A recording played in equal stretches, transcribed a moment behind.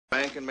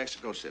Bank in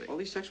Mexico City. All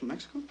these checks from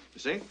Mexico? You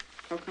see?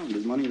 How come?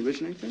 Does money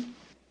originate there?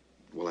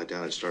 Well, I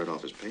doubt it started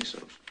off as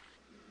pesos.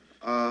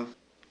 Well,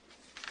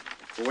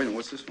 wait a minute,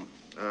 what's this one?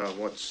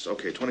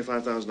 Okay,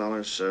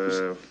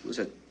 $25,000. Was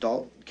that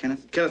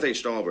Kenneth? Kenneth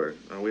H. Dahlberg.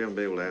 We haven't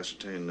been able to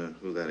ascertain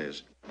who that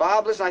is.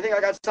 Bob, listen, I think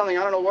I got something.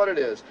 I don't know what it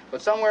is.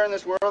 But somewhere in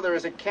this world there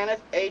is a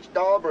Kenneth H.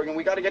 Dahlberg, and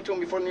we got to get to him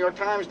before the New York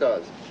Times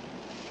does.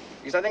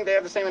 Because I think they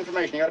have the same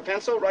information. You got a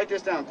pencil? Write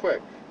this down quick.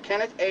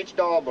 Kenneth H.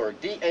 Dahlberg.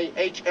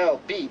 D-A-H-L-B-E-R-G.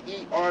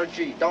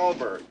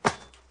 Dahlberg.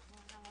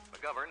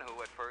 McGovern,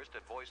 who at first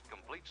had voiced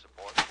complete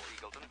support for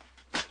Eagleton,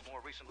 has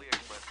more recently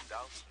expressed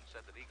doubts and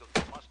said that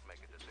Eagleton must make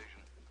a decision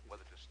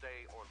whether to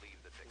stay or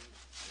leave the ticket.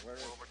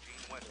 Moreover,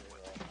 Gene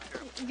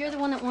Westwood. You're the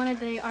one that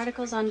wanted the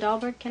articles on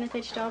Dahlberg, Kenneth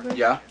H. Dahlberg?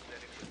 Yeah.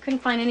 Couldn't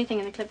find anything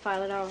in the clip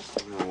file at all.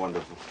 Oh,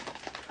 wonderful.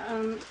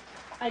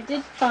 I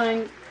did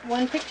find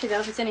one picture, though,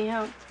 if it's any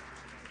help.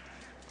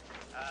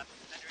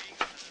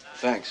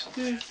 Thanks.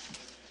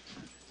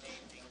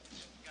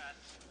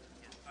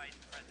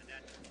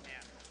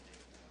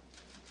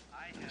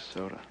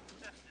 Minnesota.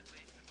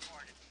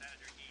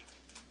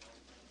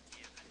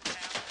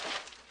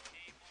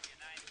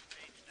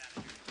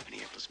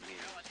 Minneapolis,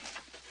 Minneapolis.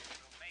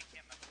 Make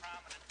him a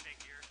prominent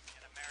figure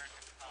in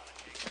American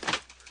politics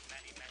for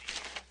many, many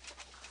years.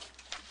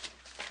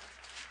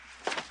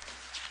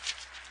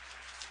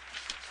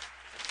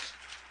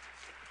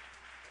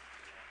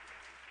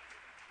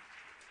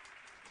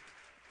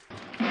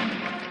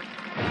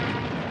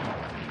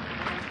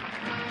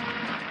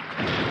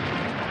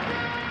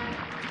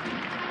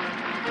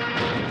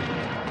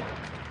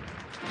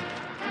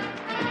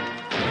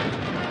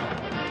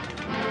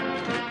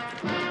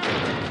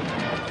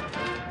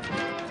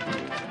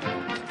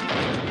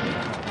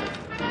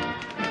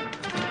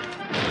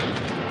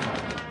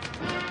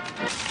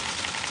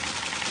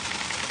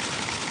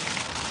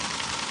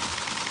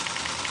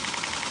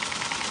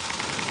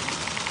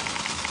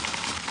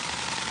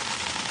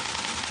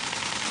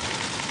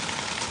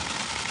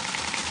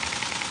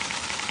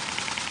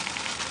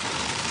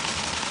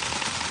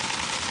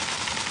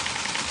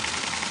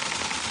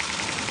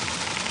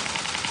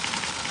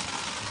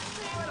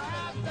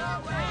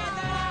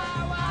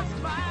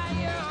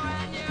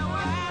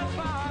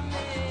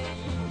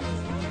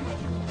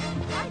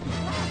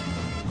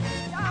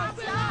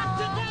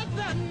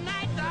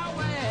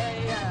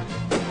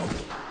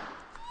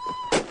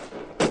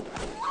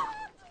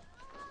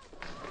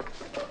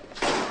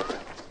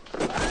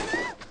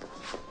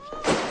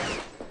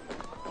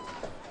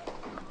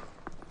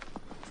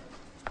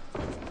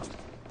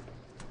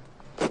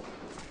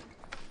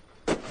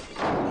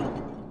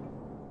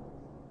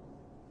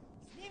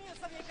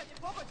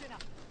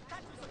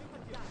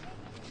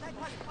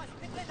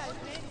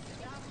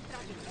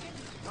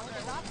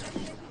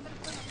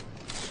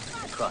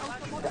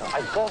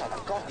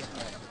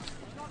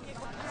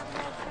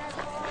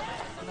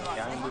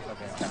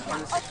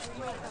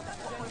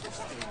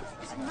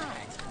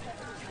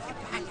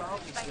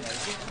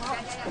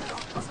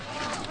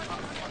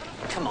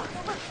 Come on.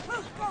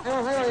 Hang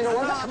on, you don't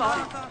want that? Come on.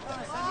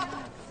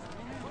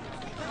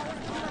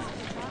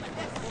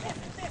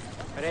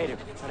 Parede.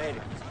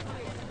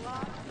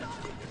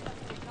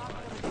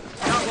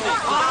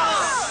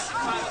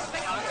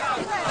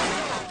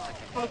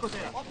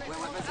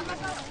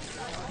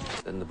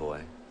 Then the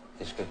boy.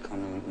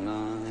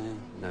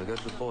 No, go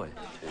to the boy.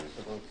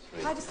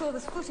 I just saw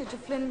this footage of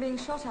Flynn being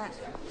shot at.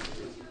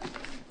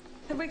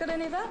 Have we got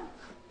any of that?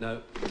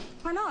 No.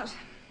 Why not?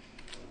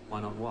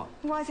 Why not what?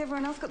 Why has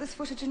everyone else got this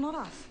footage and not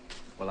us?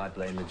 Well, I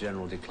blame the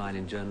general decline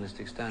in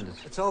journalistic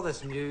standards. It's all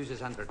this news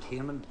is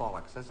entertainment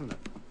bollocks, isn't it?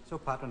 So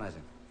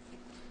patronizing.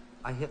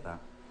 I hate that.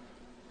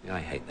 Yeah, I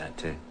hate that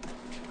too.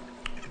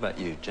 What about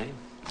you, Jane?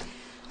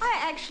 I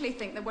actually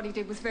think that what he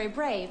did was very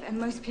brave, and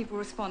most people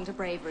respond to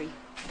bravery.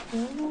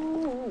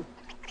 Ooh.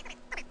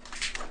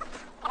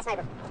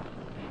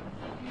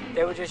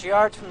 They were just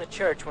yards from the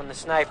church when the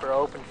sniper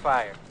opened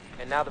fire,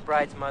 and now the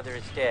bride's mother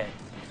is dead.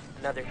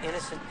 Another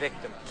innocent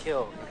victim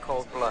killed in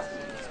cold blood.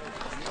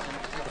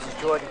 This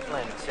is Jordan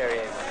Flynn in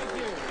Sarajevo.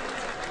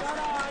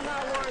 I'm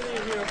not worthy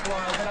of your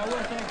applause, but I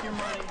will take your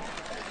money.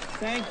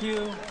 Thank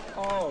you.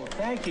 Oh,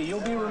 thank you.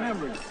 You'll be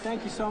remembered.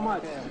 Thank you so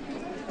much.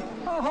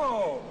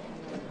 Oh,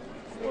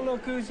 well,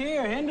 look who's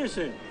here.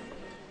 Henderson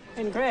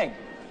and Greg.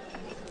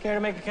 Care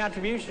to make a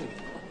contribution?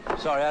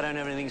 Sorry, I don't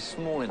have anything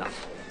small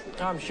enough.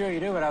 I'm sure you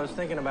do, but I was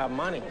thinking about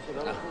money.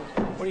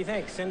 What do you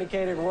think?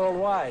 Syndicated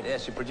worldwide?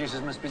 Yes, your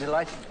producers must be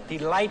delighted.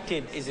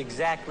 Delighted is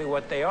exactly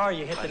what they are.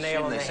 You hit the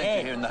nail on the head. They sent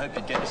you here in the hope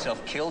you'd get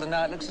yourself killed, and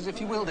now it looks as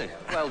if you will do.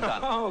 Well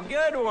done. Oh,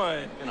 good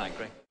one. Good night,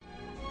 Greg.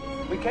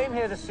 We came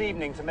here this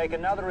evening to make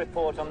another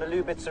report on the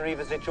Lubitzer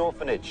Ivazic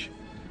orphanage.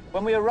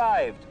 When we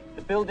arrived,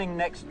 the building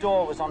next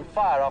door was on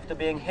fire after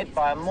being hit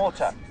by a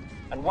mortar,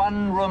 and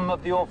one room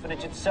of the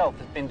orphanage itself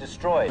has been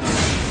destroyed.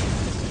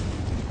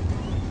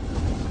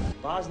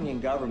 Bosnian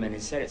government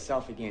has set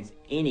itself against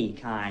any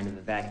kind of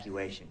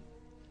evacuation.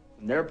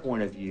 From their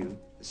point of view,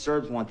 the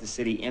Serbs want the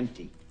city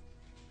empty.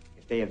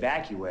 If they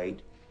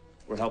evacuate,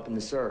 we're helping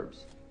the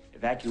Serbs.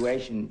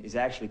 Evacuation is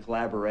actually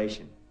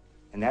collaboration.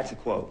 And that's a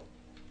quote.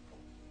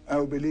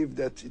 I believe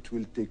that it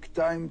will take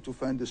time to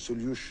find a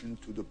solution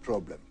to the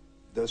problem.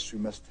 Thus, we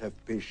must have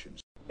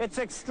patience. It's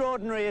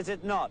extraordinary, is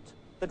it not,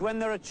 that when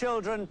there are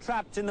children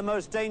trapped in the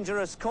most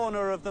dangerous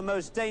corner of the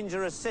most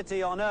dangerous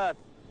city on Earth,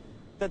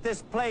 that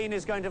this plane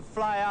is going to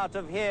fly out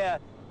of here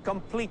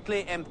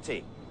completely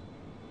empty.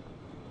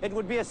 It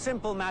would be a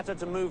simple matter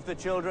to move the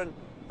children,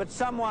 but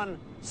someone,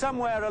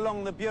 somewhere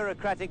along the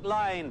bureaucratic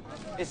line,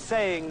 is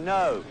saying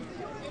no.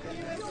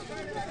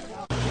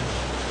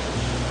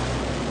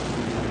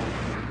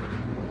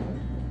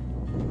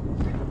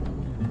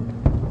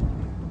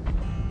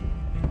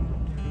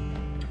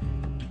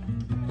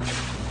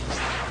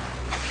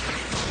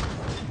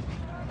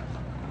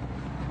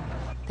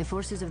 The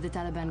forces of the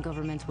Taliban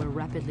government were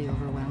rapidly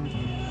overwhelmed.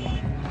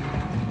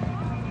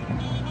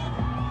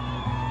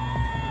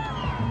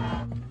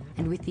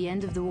 And with the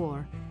end of the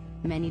war,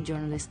 many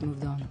journalists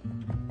moved on.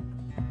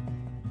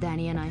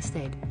 Danny and I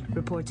stayed,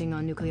 reporting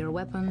on nuclear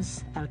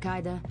weapons,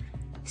 Al-Qaeda,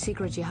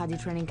 secret jihadi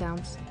training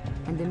camps,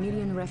 and the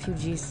million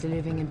refugees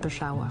living in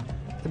Peshawar,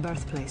 the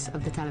birthplace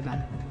of the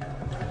Taliban.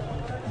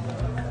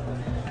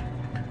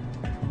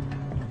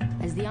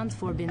 As the hunt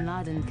for bin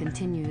Laden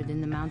continued in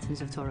the mountains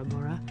of Tora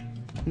Bora,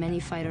 many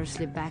fighters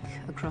slipped back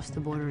across the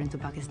border into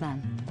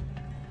Pakistan,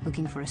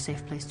 looking for a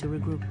safe place to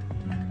regroup.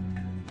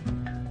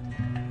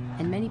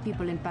 And many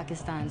people in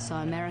Pakistan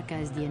saw America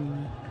as the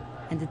enemy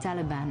and the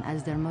Taliban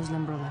as their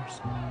Muslim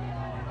brothers.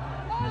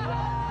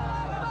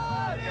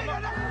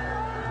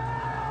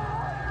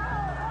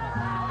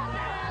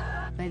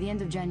 By the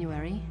end of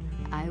January,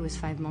 I was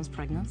 5 months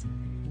pregnant,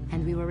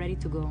 and we were ready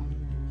to go home.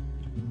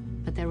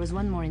 But there was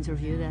one more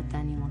interview that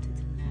Danny wanted.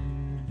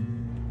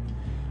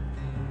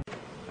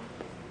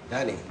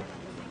 Danny,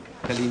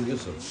 Kaleem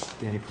Yusuf.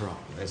 Danny Pearl.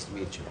 Nice to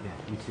meet you. Yeah,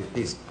 you too.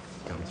 Please,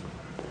 come through.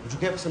 Would you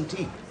care for some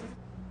tea?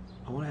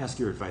 I want to ask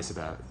your advice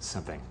about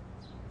something.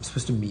 I'm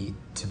supposed to meet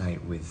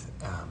tonight with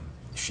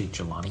Sheikh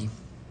Jelani.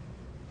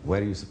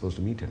 Where are you supposed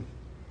to meet him?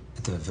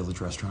 At the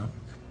village restaurant.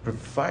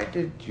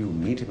 Provided you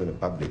meet him in a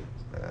public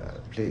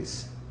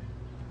place,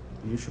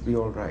 you should be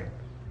all right.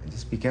 And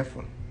just be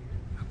careful.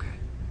 Okay,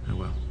 I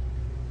will.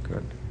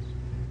 Good.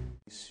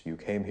 You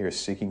came here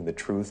seeking the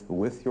truth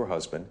with your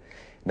husband.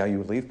 Now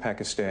you leave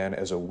Pakistan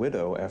as a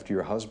widow after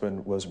your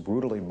husband was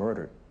brutally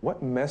murdered.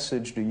 What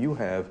message do you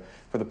have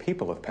for the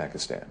people of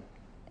Pakistan?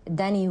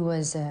 Danny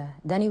was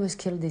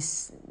killed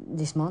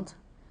this month,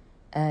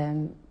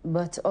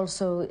 but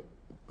also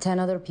 10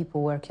 other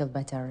people were killed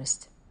by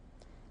terrorists,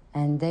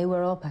 and they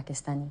were all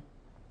Pakistani.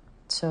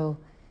 So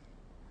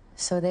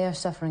they are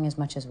suffering as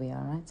much as we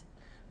are, right?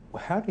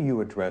 How do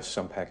you address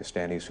some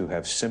Pakistanis who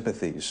have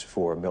sympathies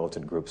for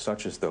militant groups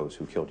such as those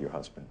who killed your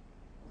husband?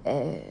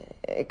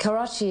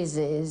 Karachi is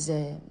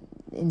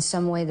in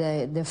some way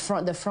the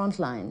front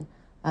line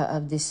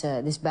of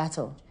this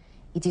battle.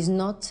 It is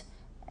not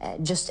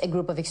just a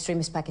group of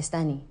extremist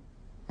Pakistani.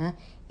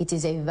 It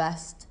is a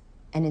vast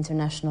and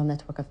international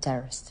network of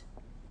terrorists.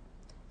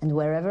 And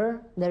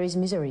wherever there is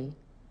misery,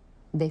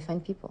 they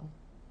find people.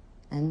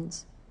 And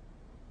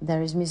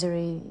there is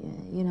misery,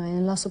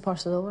 in lots of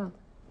parts of the world.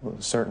 Well,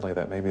 certainly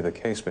that may be the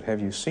case, but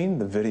have you seen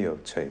the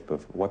videotape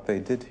of what they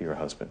did to your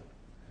husband?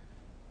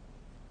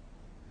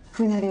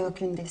 Vous n'avez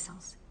aucune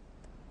décence.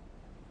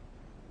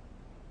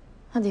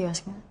 How do you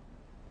ask me that?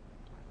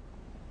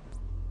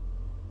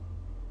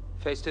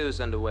 Phase 2 is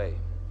underway.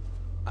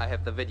 I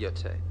have the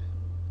videotape.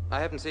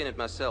 I haven't seen it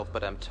myself,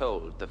 but I'm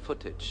told the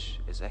footage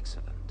is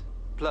excellent.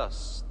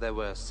 Plus, there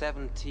were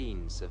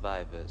 17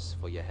 survivors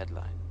for your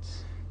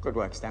headlines. Good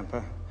work,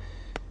 Stamper.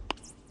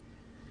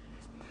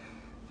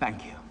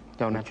 Thank you.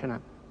 Don't mention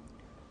it.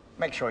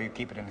 Make sure you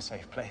keep it in a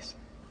safe place.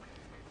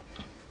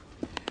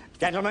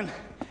 Gentlemen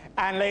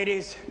and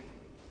ladies,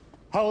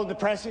 hold the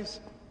presses.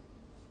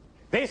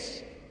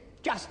 This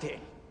just in.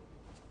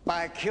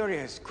 By a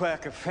curious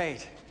quirk of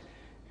fate,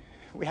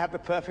 we have the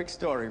perfect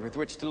story with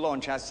which to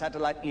launch our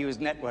satellite news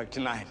network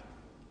tonight.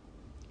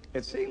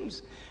 It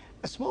seems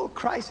a small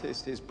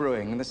crisis is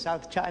brewing in the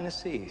South China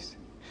Seas.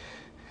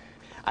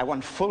 I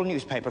want full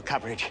newspaper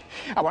coverage.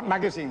 I want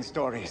magazine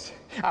stories.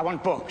 I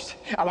want books.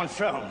 I want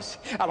films.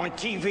 I want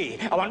TV.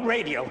 I want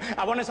radio.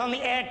 I want us on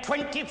the air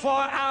 24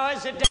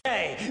 hours a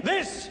day.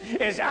 This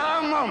is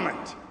our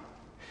moment.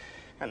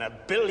 And 1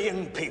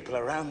 billion people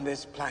around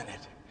this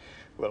planet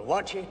will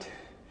watch it,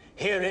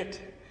 hear it,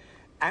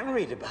 and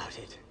read about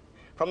it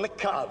from the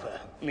Carver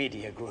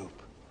Media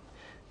Group.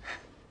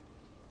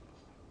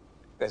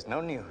 There's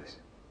no news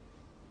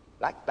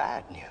like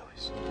bad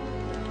news.